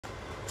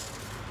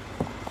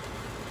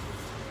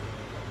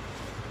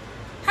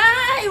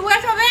Hi,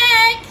 welcome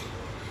back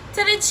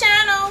to the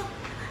channel.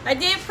 I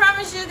did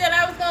promise you that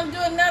I was going to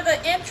do another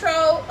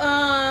intro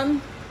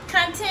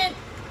content.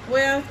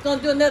 Well, going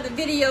to do another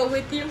video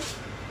with you.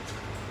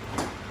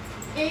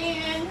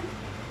 And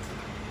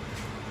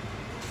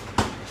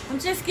I'm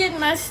just getting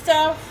my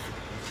stuff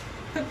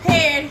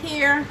prepared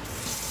here.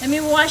 Let me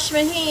wash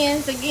my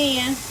hands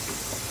again.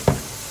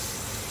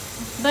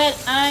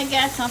 But I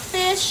got some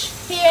fish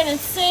here in the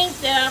sink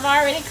that I've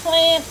already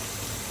cleaned.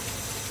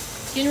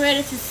 Getting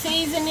ready to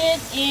season it,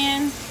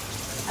 and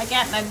I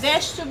got my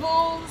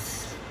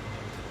vegetables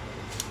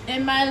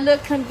in my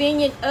little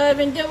convenient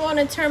oven. Didn't want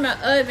to turn my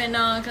oven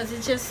on because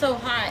it's just so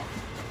hot.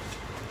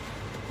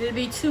 It'll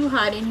be too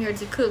hot in here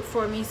to cook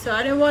for me, so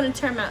I didn't want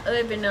to turn my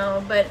oven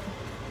on. But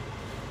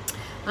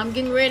I'm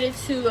getting ready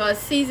to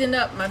season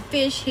up my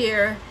fish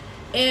here,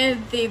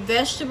 and the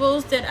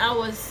vegetables that I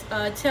was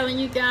telling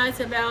you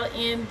guys about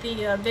in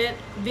the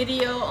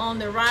video on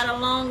the ride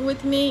along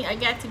with me. I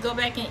got to go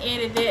back and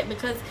edit that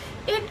because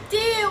it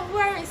did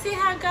work. See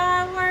how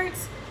God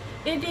works?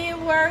 It did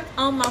work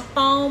on my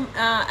phone.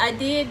 I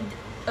did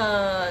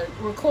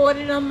record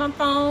it on my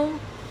phone,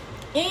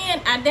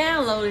 and I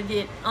downloaded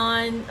it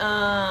on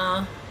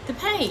the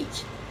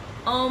page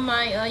on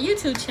my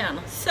YouTube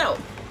channel. So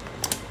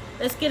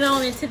let's get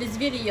on into this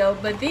video.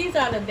 But these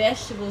are the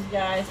vegetables,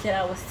 guys, that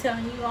I was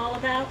telling you all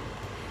about.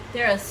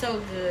 They are so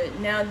good.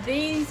 Now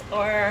this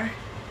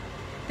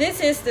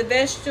is the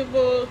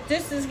vegetable.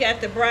 This has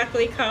got the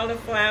broccoli,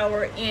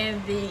 cauliflower,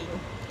 and the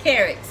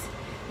carrots.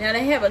 Now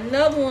they have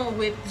another one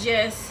with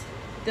just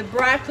the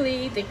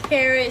broccoli, the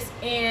carrots,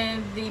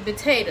 and the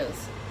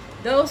potatoes.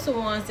 Those are the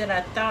ones that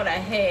I thought I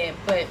had,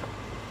 but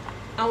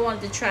I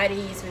wanted to try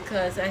these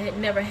because I had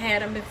never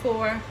had them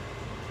before.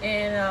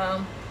 And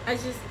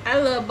I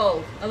love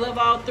both. I love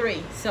all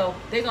three, so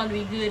they're going to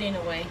be good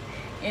anyway.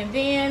 And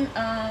then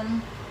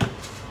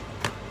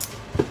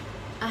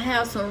I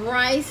have some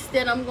rice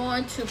that I'm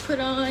going to put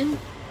on.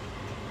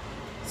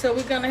 So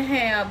we're going to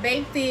have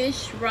baked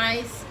fish,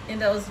 rice,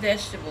 and those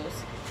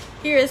vegetables.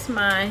 Here's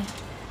my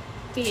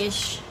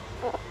fish.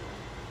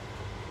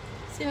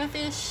 See my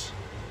fish?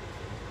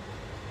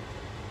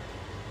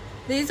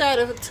 These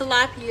are the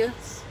tilapia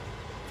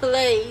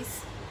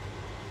fillets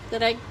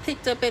that I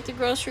picked up at the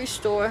grocery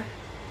store.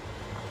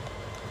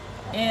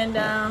 And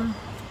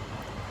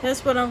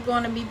that's what I'm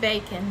going to be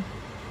baking.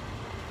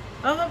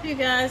 I hope you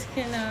guys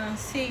can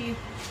see.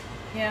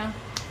 Yeah,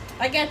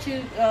 I got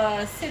you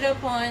sit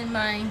up on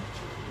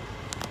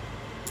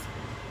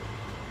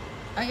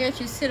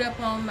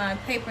my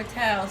paper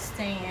towel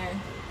stand.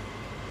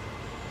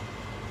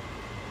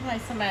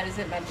 Like somebody's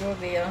at my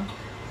doorbell.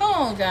 Hold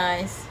on,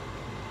 guys.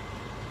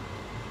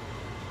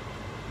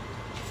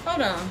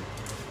 Hold on.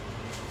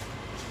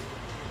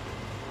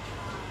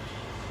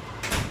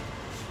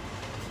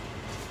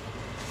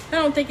 I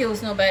don't think it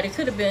was nobody. It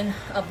could have been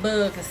a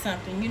bug or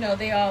something. You know,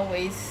 they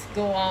always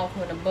go off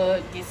when a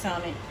bug gets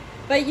on it.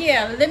 But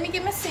yeah, let me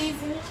get my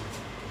seasoning.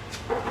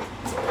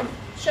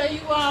 Show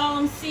you all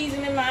I'm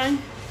seasoning my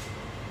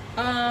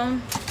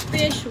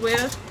fish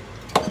with.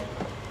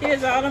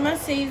 Here's all of my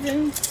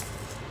seasoning.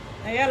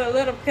 I got a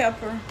little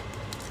pepper.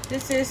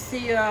 This is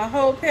the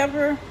whole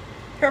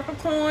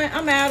peppercorn.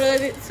 I'm out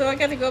of it, so I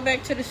got to go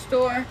back to the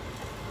store.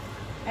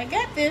 I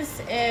got this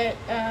at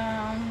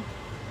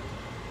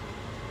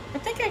I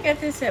think I got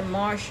this at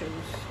Marshall's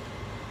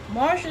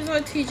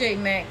or TJ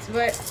Maxx,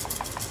 but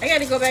I got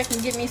to go back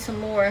and get me some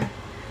more.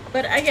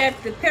 But I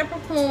got the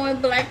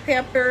peppercorn, black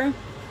pepper.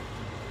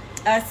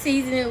 I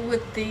season it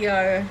with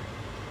the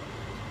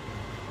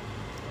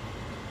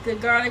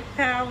garlic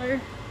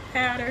powder,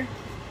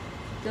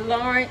 the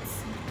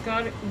Lawrence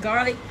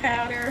garlic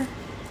powder,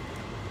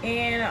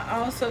 and I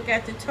also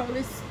got the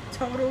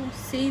total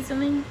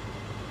seasoning,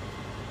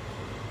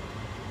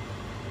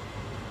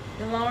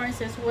 the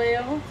Lawrence as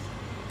well.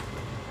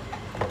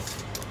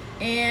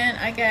 And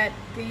I got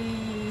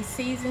the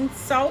seasoned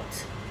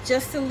salt,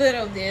 just a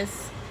little of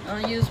this. I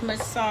don't use much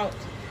salt.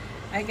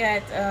 I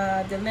got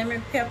the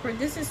lemon pepper.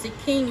 This is the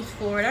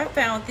Kingsford. I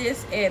found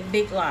this at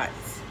Big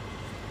Lots.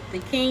 The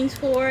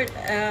Kingsford.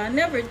 I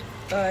never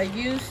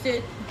used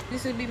it.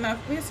 This would be my,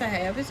 yes I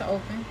have, it's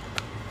open.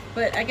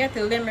 But I got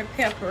the lemon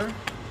pepper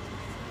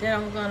that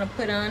I'm gonna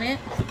put on it.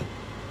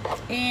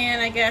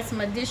 And I got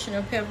some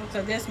additional pepper,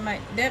 so that's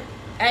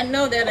I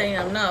know that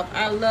ain't enough.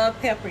 I love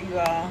pepper, you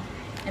all.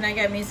 And I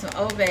got me some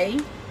Obey.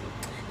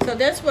 So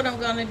that's what I'm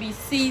going to be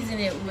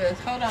seasoning it with.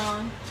 Hold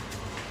on.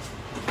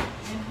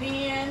 And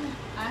then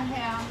I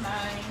have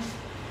my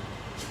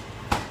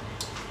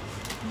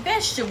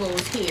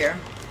vegetables here.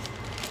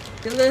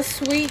 The little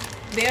sweet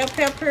bell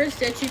peppers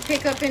that you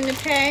pick up in the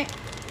pack.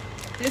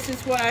 This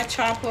is what I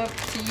chop up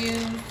to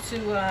use to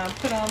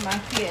put on my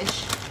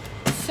fish.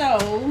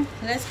 So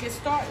let's get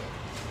started.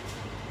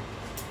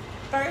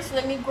 First,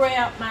 let me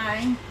grab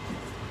my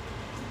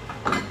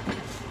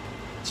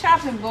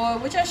chopping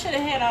board, which I should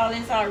have had all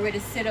this already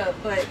set up,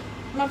 but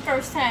my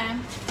first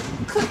time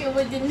cooking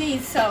with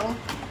Denise, so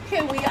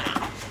here we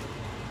are.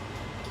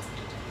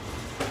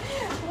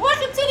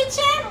 Welcome to the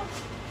channel.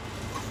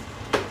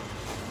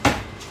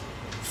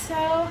 So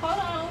hold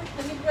on,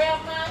 let me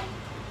grab my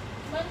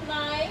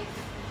knife,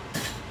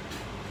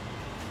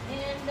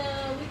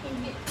 and we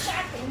can get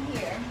chopping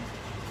here.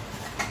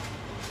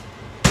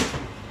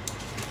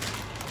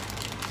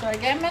 So I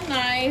got my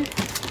knife,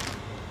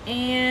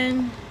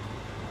 and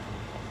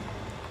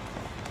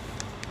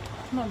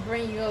I'm gonna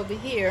bring you over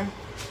here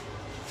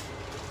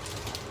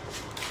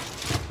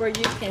where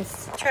you can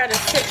try to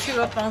set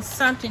you up on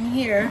something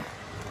here.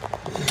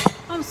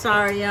 I'm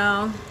sorry,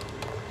 y'all,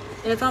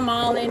 if I'm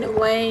all in the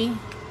way,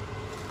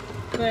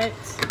 but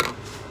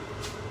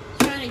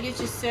trying to get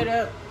you set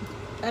up.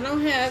 I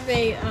don't have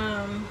a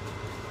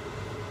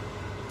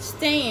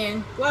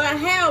stand. Well, I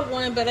have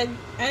one, but I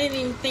didn't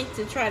even think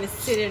to try to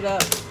set it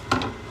up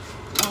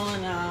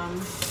on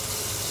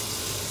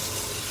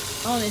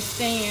a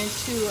stand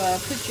to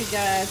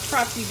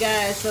prop you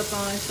guys up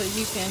on, so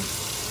you can,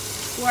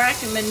 where I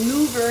can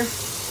maneuver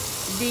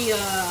the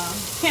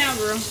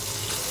camera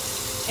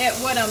at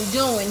what I'm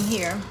doing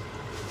here.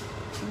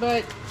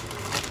 But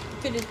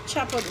could it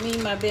chop up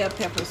my bell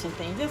peppers and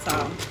things, that's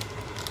all.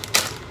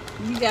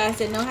 You guys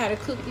that know how to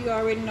cook, you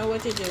already know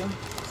what to do.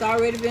 It's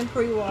already been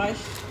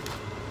pre-washed.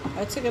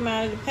 I took them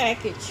out of the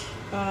package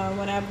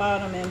when I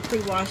bought them and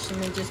pre-washed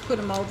them and just put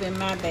them over in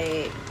my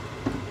bag.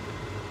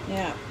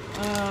 Yeah.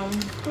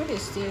 What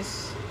is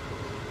this?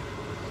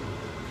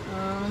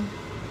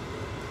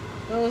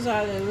 Those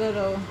are the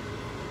little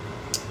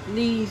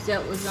leaves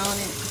that was on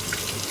it.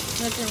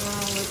 Nothing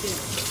wrong with it.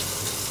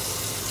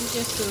 It's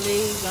just the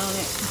leaves on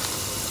it.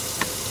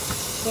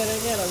 But I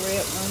got a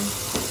red one.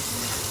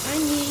 I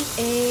need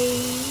a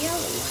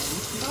yellow one,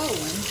 gold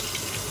one.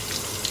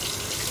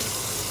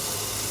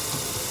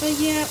 But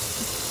yeah,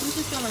 I'm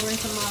just gonna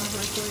rinse them off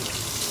real quick.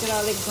 Get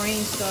all that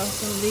green stuff,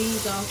 some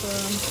leaves off of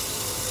them.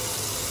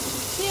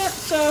 Yep,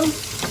 so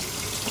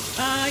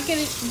I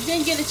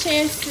didn't get a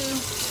chance to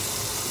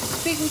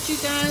speak with you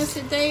guys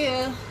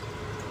today.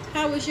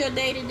 How was your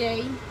day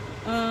today?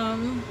 How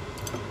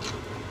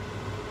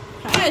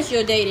is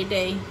your day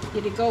today?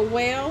 Did it go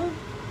well?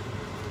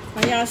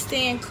 Are y'all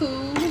staying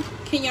cool?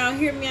 Can y'all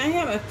hear me? I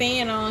have a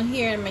fan on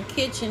here in my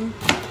kitchen,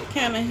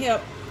 kind of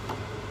help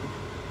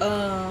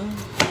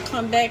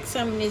come back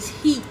some of this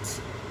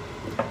heat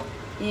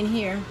in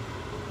here,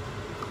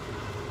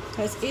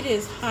 because it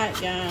is hot,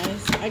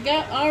 guys. I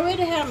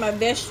already have my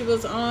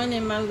vegetables on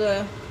in my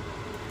little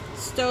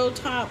stove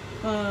top,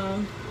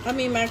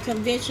 my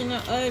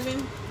conventional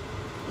oven.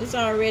 It's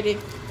already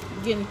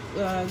being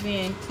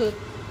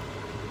cooked.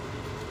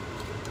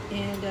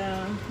 And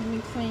let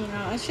me clean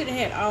out. I should have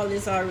had all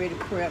this already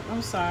prepped.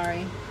 I'm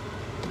sorry.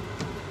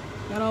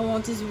 I don't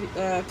want this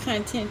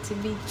content to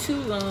be too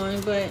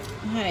long, but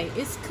hey,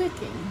 it's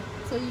cooking,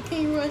 so you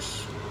can't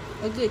rush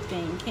a good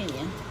thing, can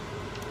you?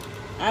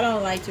 I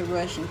don't like to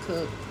rush and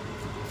cook,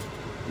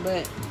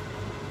 but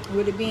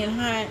with it being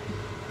hot,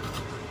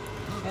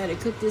 I had to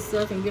cook this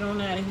stuff and get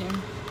on out of here.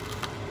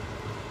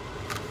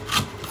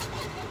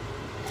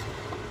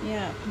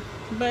 Yeah,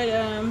 but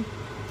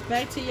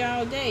back to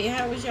y'all day.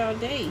 How was y'all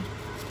day?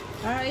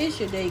 How is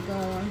your day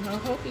going? I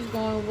hope it's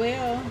going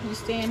well. You're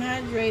staying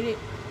hydrated.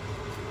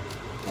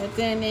 But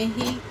then the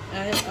heat,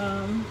 I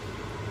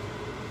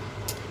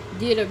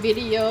did a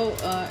video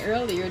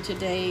earlier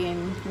today,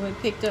 and we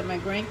picked up my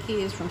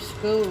grandkids from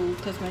school,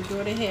 because my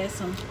daughter had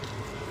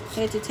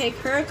to take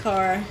her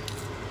car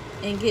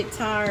and get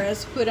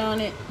tires put on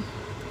it.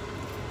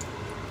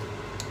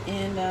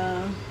 And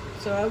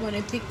so I went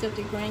and picked up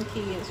the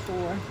grandkids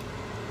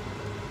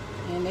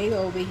and they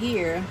over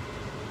here.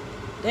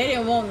 They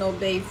didn't want no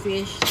bait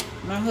fish.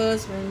 My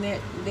husband,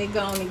 they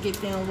gone to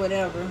get them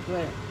whatever,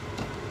 but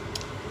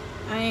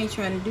I ain't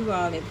trying to do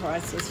all that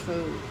processed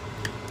food.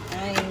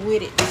 I ain't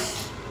with it.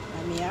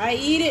 I mean, I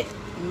eat it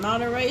in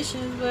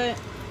moderation, but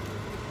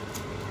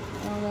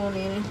I don't want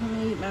any. I'm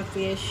gonna eat my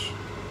fish.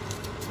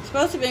 I'm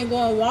supposed to have been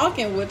going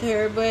walking with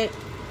her, but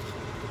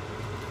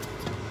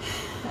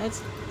I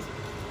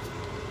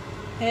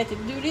had to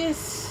do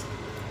this.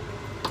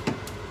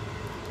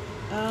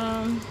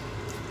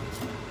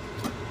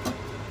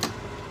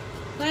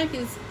 Like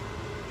it's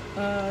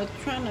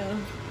trying to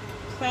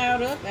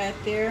cloud up out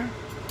there.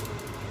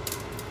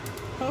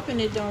 Hoping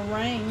it don't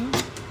rain.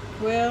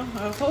 Well,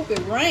 I hope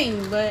it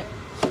rains, but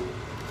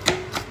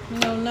you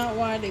know, not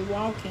while they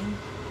walking.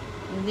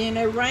 And then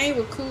that rain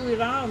will cool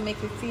it off,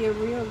 make it feel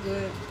real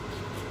good.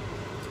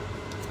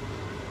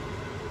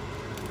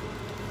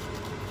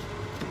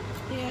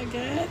 Yeah,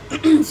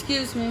 God.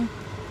 Excuse me.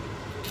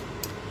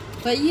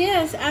 But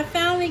yes, I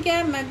finally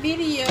got my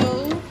video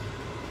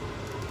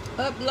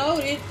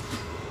uploaded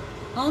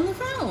on the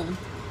phone.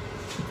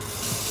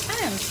 I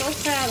am so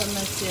proud of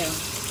myself.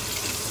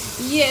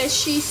 Yes,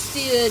 she's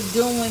still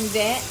doing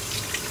that.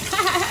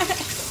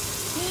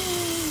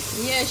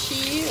 Yes,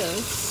 she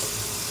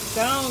is.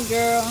 Go on,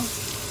 girl.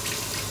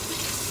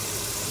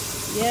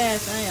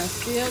 Yes, I am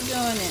still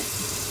doing it.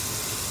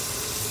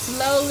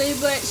 Slowly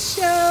but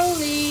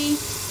surely.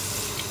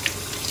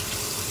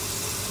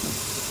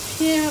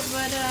 Yeah,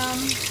 but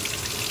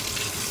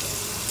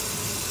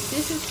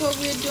This is what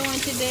we're doing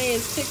today,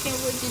 is cooking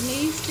with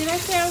Denise. Did I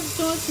say I was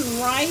doing some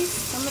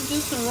rice? I'm going to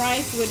do some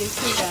rice with it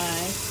too,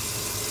 guys.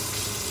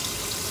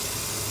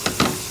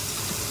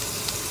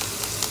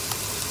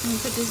 Let me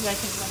put this back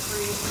in my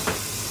fridge.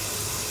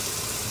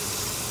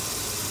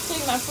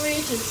 See, my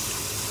fridge is...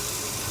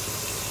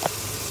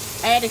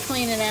 I had to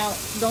clean it out.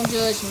 Don't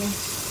judge me.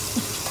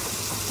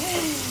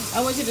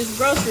 I went to this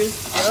groceries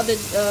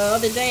the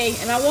other day,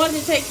 and I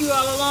wanted to take you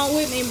all along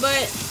with me,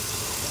 but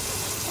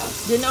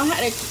didn't know how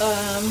to,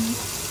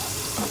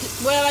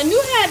 well, I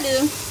know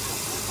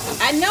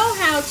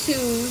how to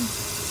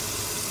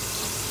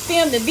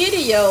film the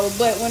video,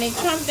 but when it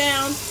comes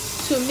down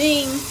to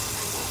me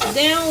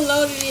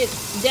downloading it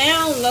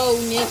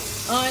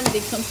on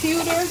the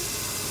computer,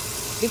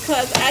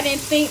 because I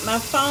didn't think my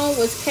phone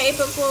was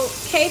capable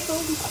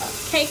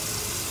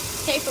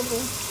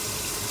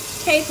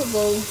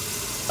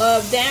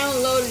of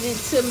downloading it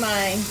to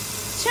my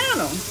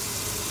channel.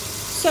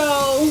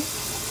 So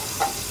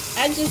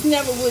I just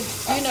never would,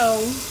 you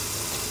know,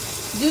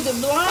 do the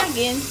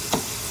blogging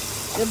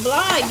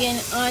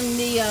on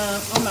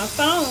my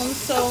phone.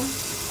 So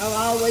I'll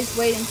always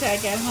wait until I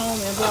got home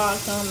and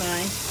blogged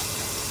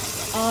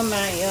on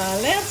my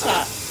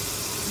laptop.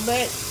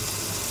 But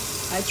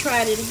I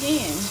tried it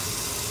again,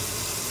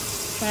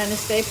 trying to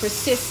stay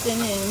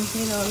persistent and,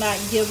 you know, not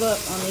give up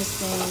on this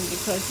thing,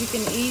 because you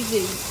can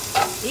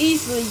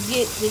easily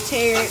get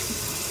deterred,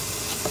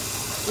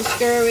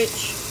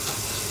 discouraged.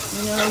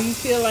 You know, you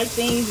feel like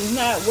things is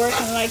not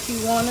working like you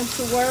want them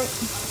to work.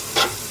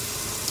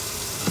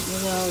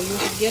 You know, you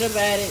forget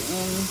about it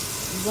and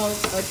you won't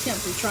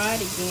attempt to try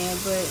it again,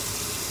 but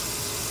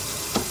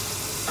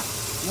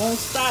won't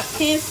stop,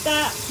 can't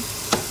stop.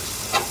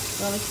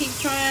 Gonna keep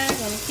trying,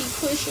 gonna keep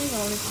pushing,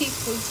 gonna keep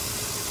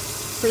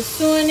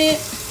pursuing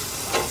it,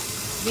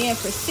 being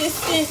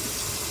persistent,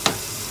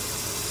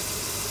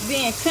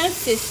 being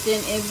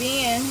consistent, and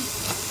being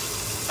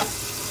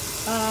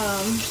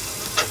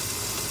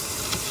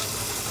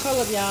hold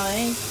up, y'all.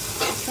 I ain't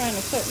trying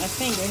to cut my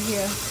finger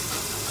here.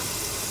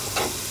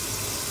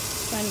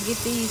 Trying to get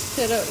these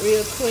cut up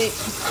real quick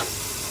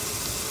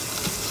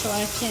so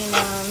I can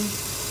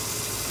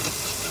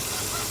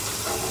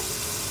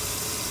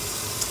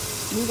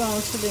move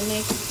on to the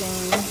next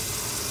thing.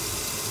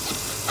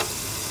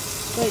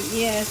 But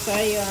yes,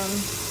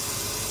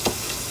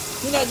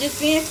 you know, just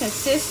being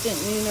consistent,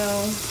 you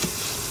know,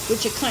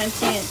 with your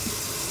content.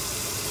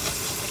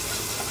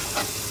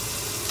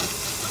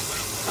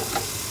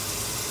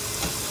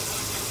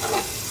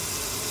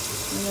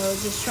 You know,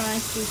 just trying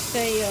to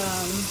stay,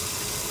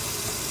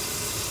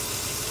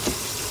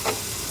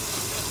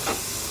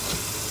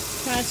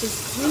 trying to,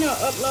 you know,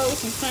 upload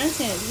some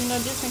content, you know,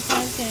 different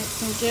content,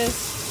 and just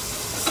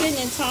sitting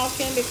and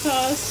talking,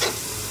 because,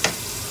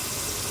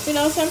 you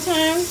know,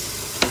 sometimes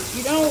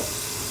you don't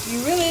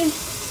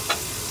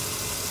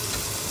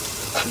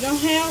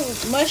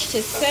have much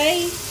to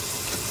say.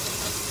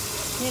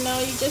 You know,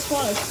 you just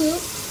want to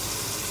cook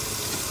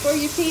for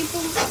your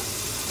people,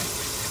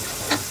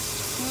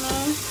 you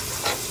know,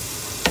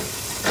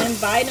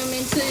 invite them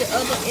into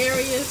other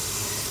areas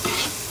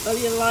of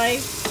your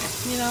life,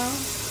 you know,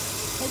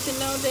 let you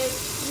know that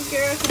your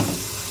girl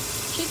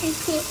she can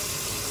cook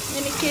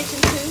in the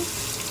kitchen too.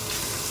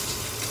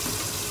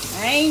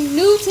 I ain't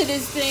new to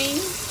this thing.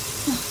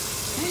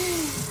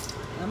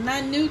 I'm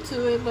not new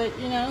to it, but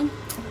you know,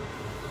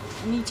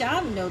 I need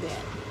y'all to know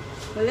that.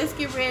 But let's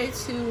get ready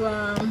to,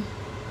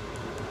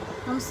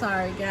 I'm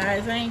sorry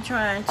guys, I ain't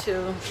trying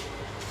to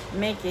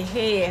make your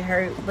head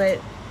hurt,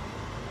 but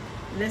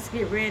let's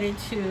get ready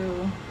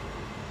to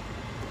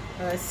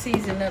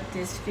season up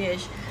this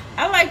fish.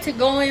 I like to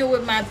go in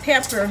with my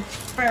pepper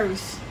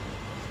first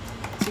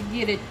to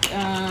get it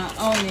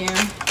on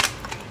there.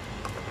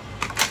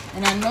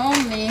 And I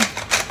normally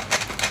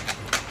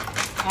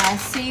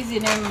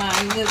season in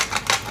my little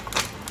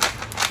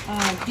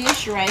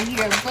dish right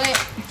here, but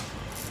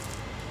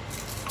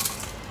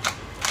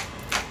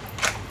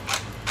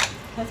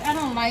because I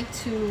don't like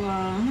to,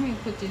 let me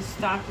put this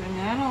stopper in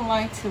there. I don't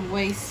like to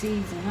waste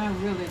season. I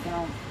really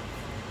don't.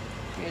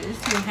 Yeah, it's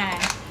too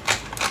high.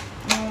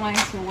 I don't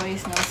like to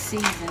waste no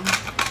season.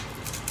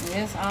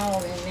 And it's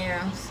all in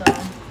there. So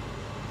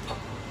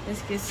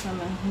let's get some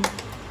of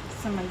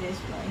this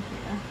right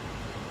here.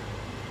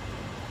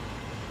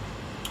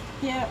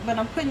 Yeah, but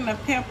I'm putting my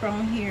pepper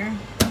on here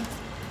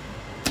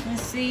and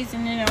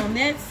season it on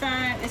that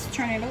side. Let's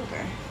turn it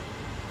over.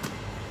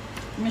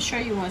 I'm gonna show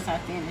you once I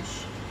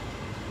finish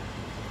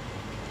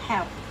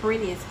how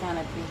pretty it's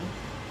gonna be.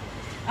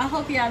 I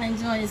hope y'all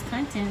enjoy this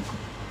content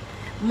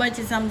much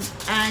as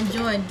I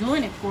enjoy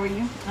doing it for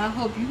you. I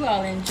hope you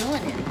all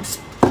enjoying it.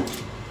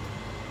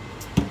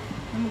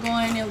 I'm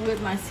going in with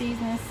my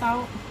seasoning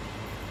salt.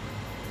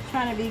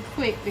 Trying to be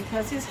quick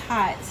because it's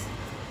hot.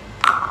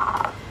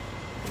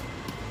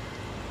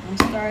 I'm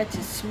starting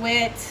to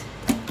sweat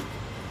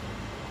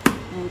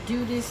and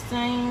do this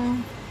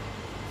thing.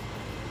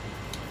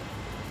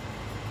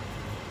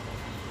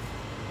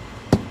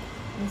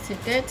 And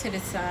set that to the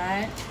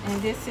side.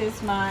 And this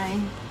is my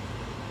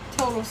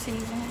total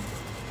seasoning.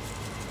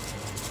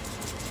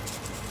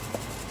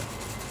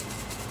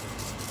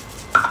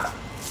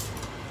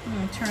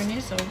 turn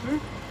this over.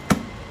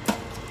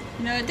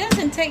 You know, it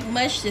doesn't take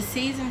much to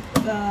season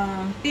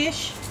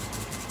fish.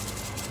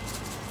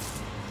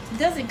 It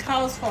doesn't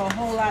cause for a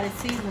whole lot of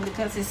seasoning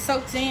because it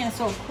soaks in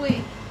so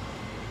quick.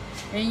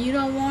 And you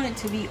don't want it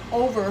to be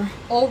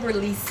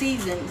overly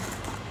seasoned.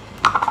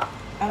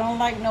 I don't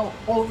like no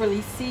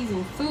overly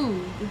seasoned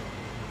food.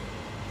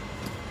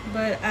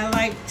 But I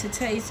like to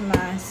taste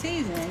my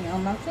seasoning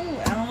on my food.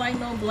 I don't like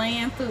no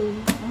bland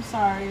food. I'm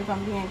sorry if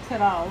I'm being cut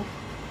off.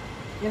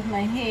 If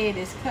my head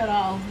is cut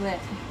off, but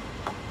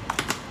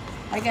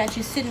I got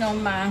you sitting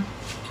on my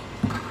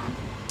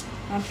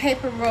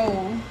paper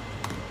roller.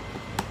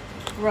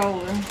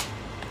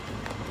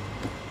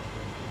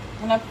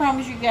 And I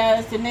promise you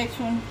guys the next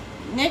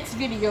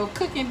video,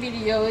 cooking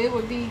video, it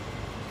would be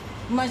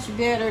much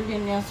better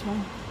than this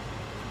one.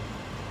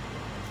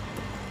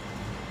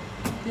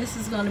 This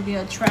is going to be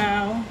a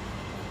trial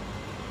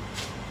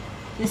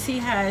to see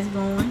how it's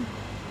going.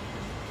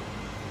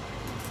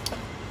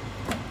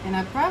 And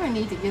I probably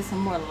need to get some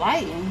more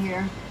light in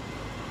here.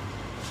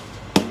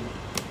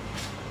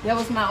 That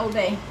was my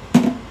obey.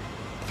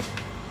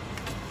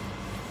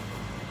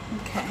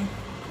 Okay.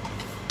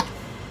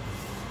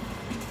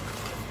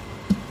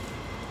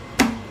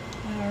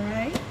 All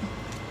right.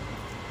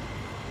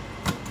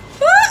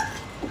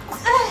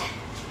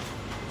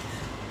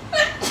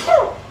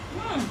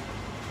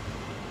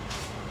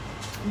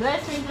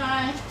 Bless me,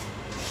 guys.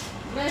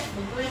 Bless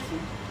me, bless me.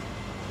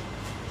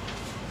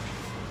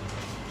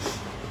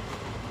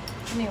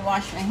 Let me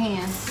wash my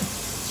hands.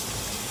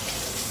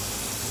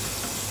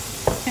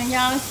 Can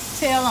y'all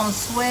tell I'm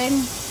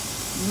sweating?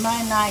 You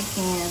might not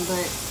can, but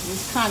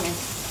it's coming.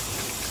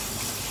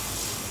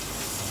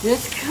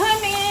 It's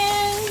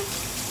coming.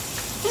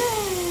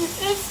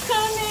 It's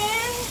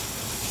coming.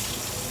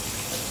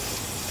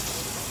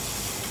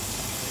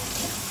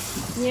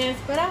 Yes,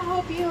 but I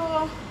hope you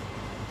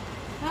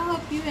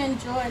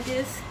enjoy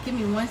this. Give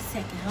me 1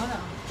 second. Hold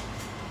on.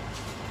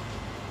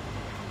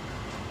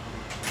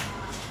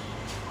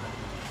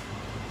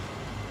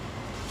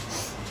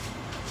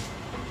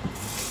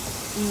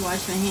 Let me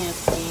wash my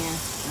hands again.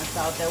 I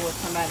thought there was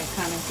somebody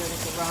coming through the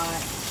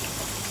garage.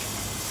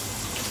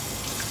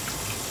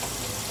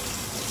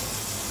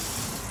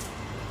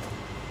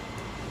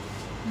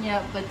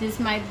 Yeah, but this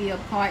might be a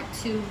part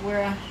 2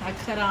 where I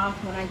cut off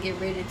when I get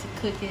ready to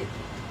cook it.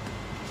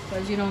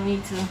 Because you don't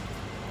need to.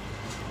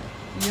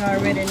 You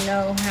already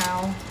know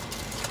how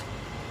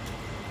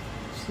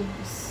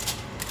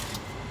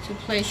to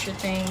place your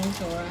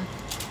things, or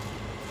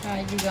how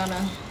you're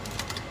gonna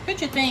put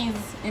your things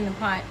in the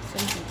pot so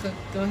you can cook.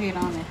 Go ahead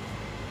on and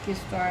get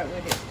started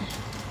with it.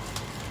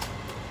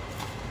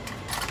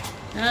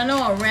 And I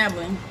know I'm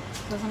rambling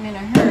because I'm in a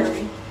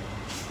hurry.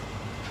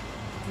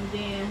 And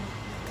then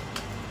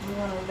I'm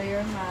gonna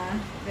layer my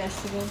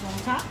vegetables on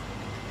top.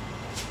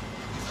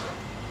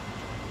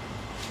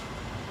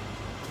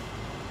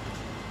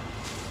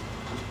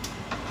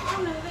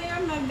 I'm gonna layer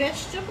my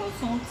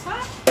vegetables on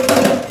top,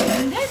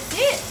 and that's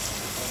it.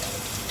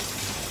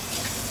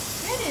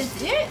 That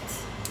is it.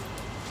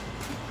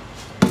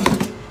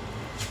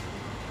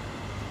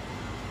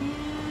 And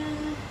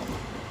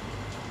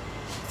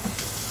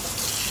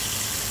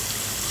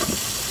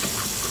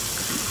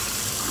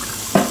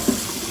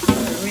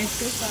I'm gonna rinse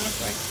this off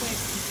right quick.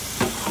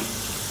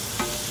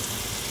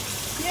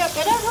 Yeah,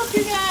 but I hope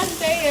you guys'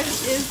 day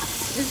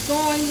is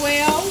going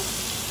well.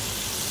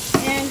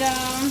 And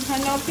I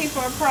know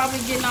people are probably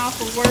getting off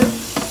of work,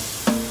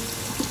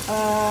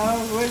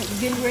 we're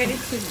getting ready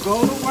to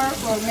go to work,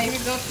 or maybe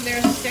go to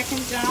their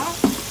second job.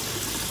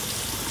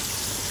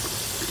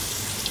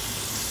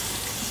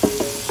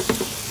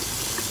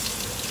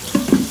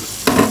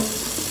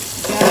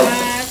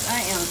 Guys,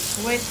 I am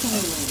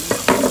sweating.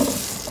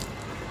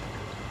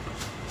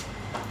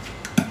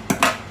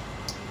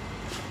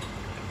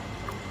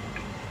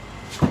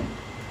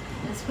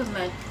 Let's put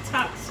my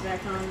tops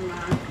back on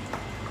my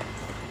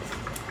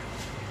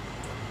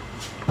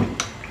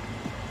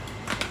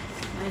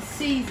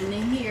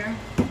seasoning here.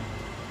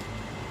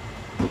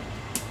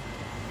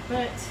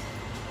 But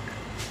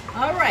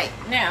all right,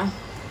 now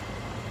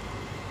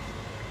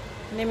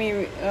let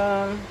me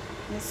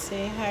let's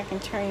see how I can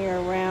turn you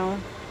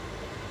around.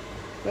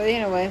 But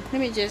anyway,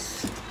 let me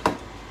just,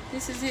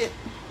 this is it.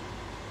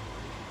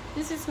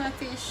 This is my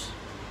fish,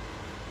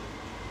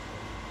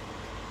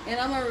 and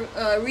I'm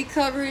gonna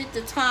recover it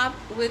the top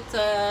with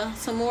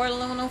some more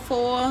aluminum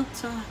foil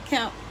to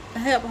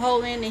help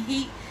hold in the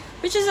heat,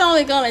 which is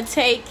only gonna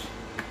take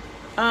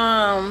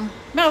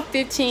about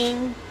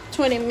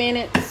 15-20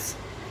 minutes.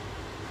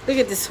 Look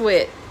at the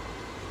sweat.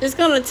 It's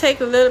gonna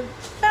take about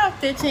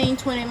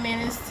 15-20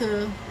 minutes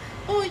to.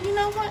 Oh, you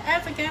know what? I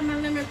forgot my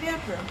lemon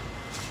pepper.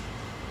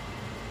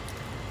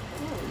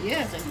 Oh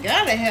yes, I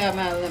gotta have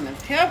my lemon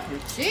pepper.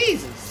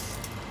 Jesus,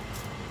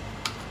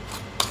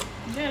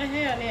 gotta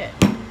have that.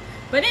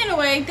 But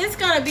anyway, this is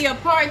gonna be a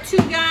part 2,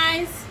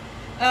 guys.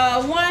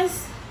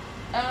 Once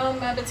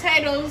my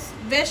potatoes,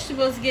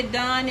 vegetables get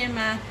done in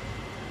my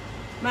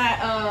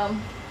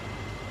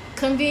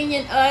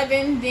convenient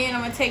oven, then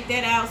I'm gonna take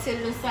that out, set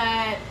it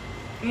aside,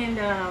 And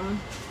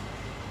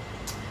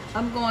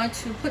I'm going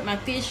to put my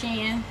fish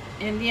in,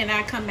 and then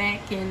I'll come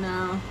back,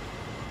 and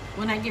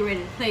when I get ready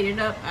to plate it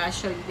up, I'll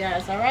show you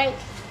guys.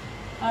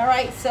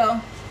 Alright,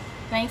 so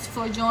thanks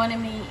for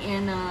joining me,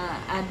 and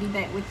I'll be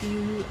back with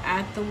you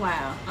after a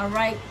while.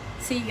 Alright,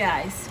 see you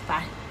guys.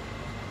 Bye.